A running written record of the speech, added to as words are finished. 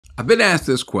I've been asked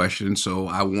this question, so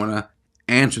I want to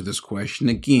answer this question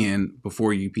again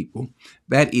before you people.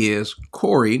 That is,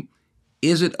 Corey,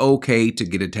 is it okay to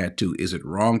get a tattoo? Is it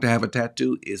wrong to have a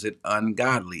tattoo? Is it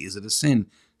ungodly? Is it a sin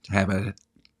to have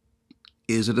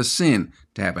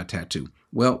a tattoo?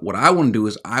 Well, what I want to do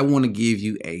is I want to give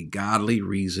you a godly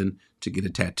reason to get a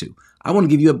tattoo. I want to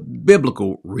give you a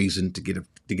biblical reason to get a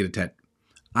tattoo.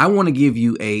 I want to give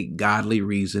you a godly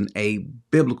reason, a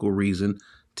biblical reason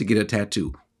to get a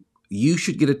tattoo. You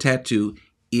should get a tattoo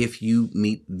if you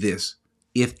meet this.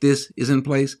 If this is in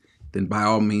place, then by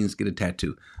all means get a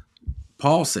tattoo.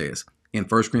 Paul says in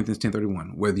 1 Corinthians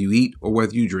 10:31, whether you eat or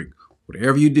whether you drink,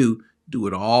 whatever you do, do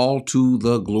it all to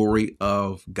the glory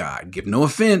of God. Give no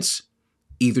offense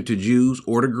either to Jews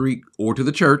or to Greek or to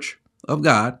the church of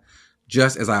God,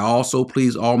 just as I also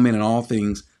please all men in all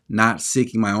things, not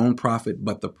seeking my own profit,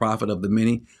 but the profit of the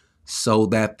many, so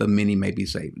that the many may be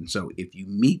saved. And so if you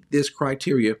meet this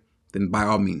criteria, then by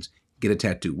all means, get a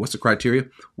tattoo. What's the criteria?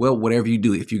 Well, whatever you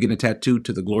do, if you get a tattoo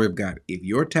to the glory of God, if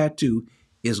your tattoo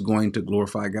is going to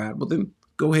glorify God, well, then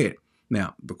go ahead.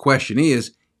 Now, the question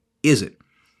is it?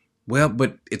 Well,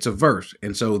 but it's a verse.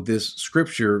 And so this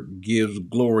scripture gives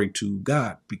glory to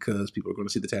God because people are going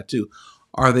to see the tattoo.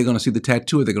 Are they going to see the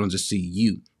tattoo or are they going to just see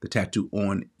you, the tattoo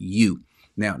on you?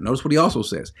 Now, notice what he also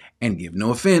says, and give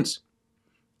no offense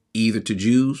either to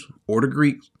Jews or to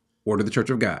Greeks or to the church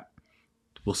of God.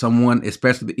 Will someone,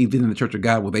 especially even in the church of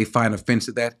God, will they find offense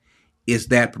at that? Is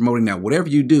that promoting? Now, whatever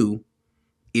you do,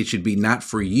 it should be not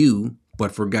for you,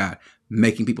 but for God,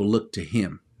 making people look to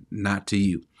him, not to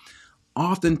you.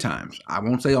 Oftentimes, I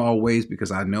won't say always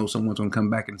because I know someone's going to come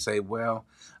back and say, well,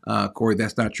 Corey,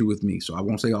 that's not true with me. So I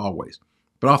won't say always.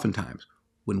 But oftentimes,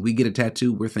 when we get a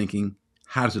tattoo, we're thinking,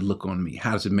 how does it look on me?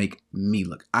 How does it make me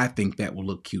look? I think that will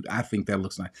look cute. I think that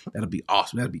looks nice. That'll be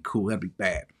awesome. That'll be cool. That'll be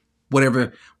bad.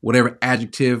 Whatever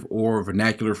adjective or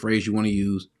vernacular phrase you want to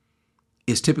use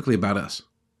is typically about us.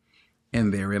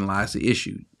 And therein lies the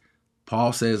issue.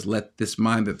 Paul says, let this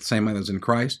mind, that the same mind that was in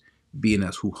Christ, be in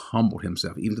us, who humbled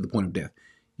himself, even to the point of death.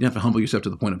 You don't have to humble yourself to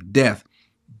the point of death,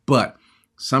 but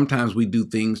sometimes we do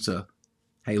things to,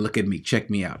 hey, look at me, check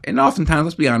me out. And oftentimes,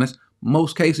 let's be honest,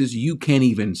 most cases you can't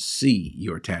even see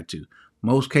your tattoo.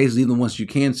 Most cases, even the ones you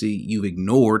can see, you've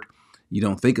ignored, you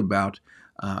don't think about.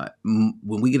 When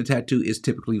we get a tattoo, it's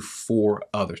typically for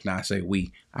others. Now I say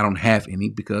we, I don't have any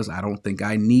because I don't think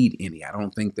I need any. I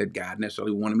don't think that God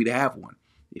necessarily wanted me to have one.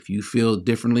 If you feel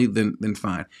differently, then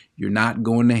fine. You're not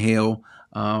going to hell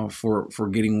for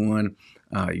getting one.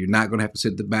 You're not going to have to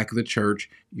sit at the back of the church.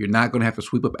 You're not going to have to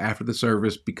sweep up after the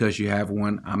service because you have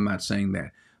one. I'm not saying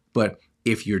that. But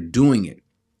if you're doing it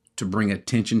to bring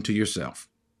attention to yourself,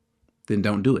 then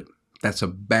don't do it. That's a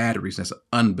bad reason. That's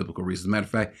an unbiblical reason. As a matter of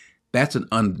fact, that's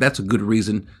a good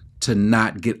reason to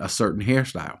not get a certain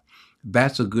hairstyle.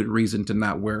 That's a good reason to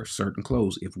not wear certain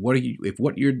clothes. If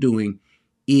what you're doing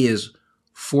is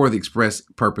for the express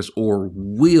purpose or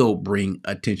will bring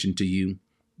attention to you,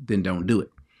 then don't do it.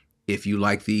 If you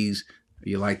like these,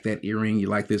 you like that earring, you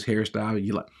like this hairstyle,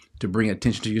 you like to bring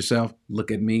attention to yourself,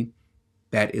 look at me,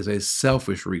 that is a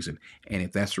selfish reason. And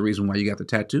if that's the reason why you got the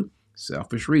tattoo,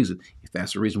 selfish reason. If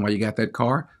that's the reason why you got that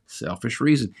car, selfish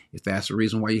reason. If that's the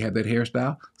reason why you have that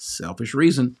hairstyle, selfish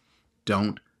reason.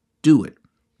 Don't do it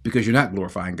because you're not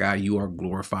glorifying God. You are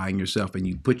glorifying yourself, and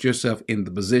you put yourself in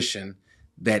the position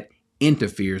that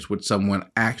interferes with someone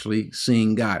actually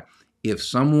seeing God. If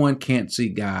someone can't see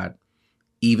God,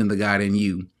 even the God in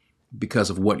you, because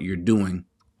of what you're doing,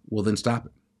 well, then stop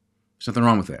it. There's nothing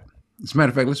wrong with that. As a matter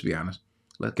of fact, let's be honest.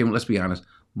 Let's be honest.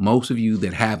 Most of you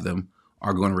that have them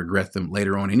are going to regret them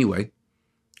later on anyway.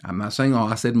 I'm not saying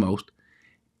all, I said most.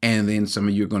 And then some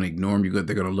of you are going to ignore them.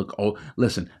 They're going to look old.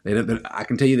 Listen, I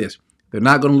can tell you this. They're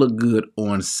not going to look good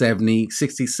on 60,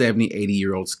 70,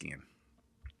 80-year-old skin.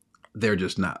 They're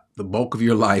just not. The bulk of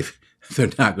your life, they're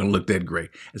not going to look that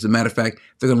great. As a matter of fact,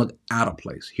 they're going to look out of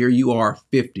place. Here you are,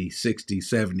 50, 60,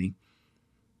 70.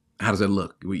 How does that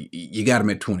look? You got them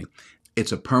at 20.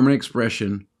 It's a permanent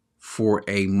expression for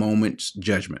a moment's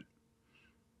judgment.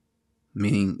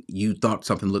 Meaning you thought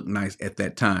something looked nice at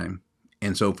that time.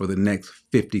 And so for the next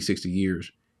 50, 60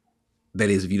 years, that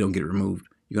is, if you don't get it removed,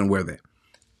 you're going to wear that.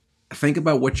 Think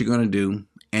about what you're going to do,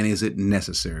 and is it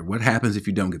necessary? What happens if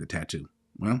you don't get the tattoo?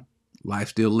 Well, life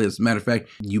still lives. As a matter of fact,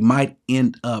 you might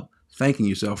end up thanking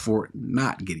yourself for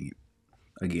not getting it.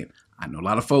 Again, I know a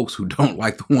lot of folks who don't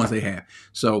like the ones they have.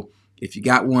 So if you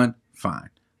got one, fine.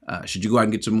 Should you go out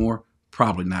and get some more?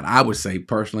 Probably not. I would say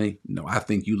personally, no, I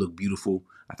think you look beautiful.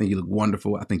 I think you look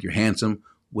wonderful. I think you're handsome.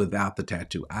 without the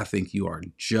tattoo. I think you are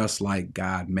just like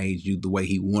God made you, the way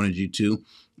he wanted you to.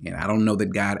 And I don't know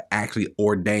that God actually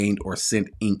ordained or sent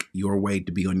ink your way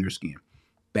to be on your skin.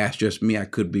 That's just me. I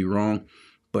could be wrong.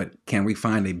 But can we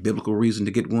find a biblical reason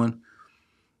to get one?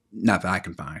 Not that I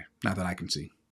can find. Not that I can see.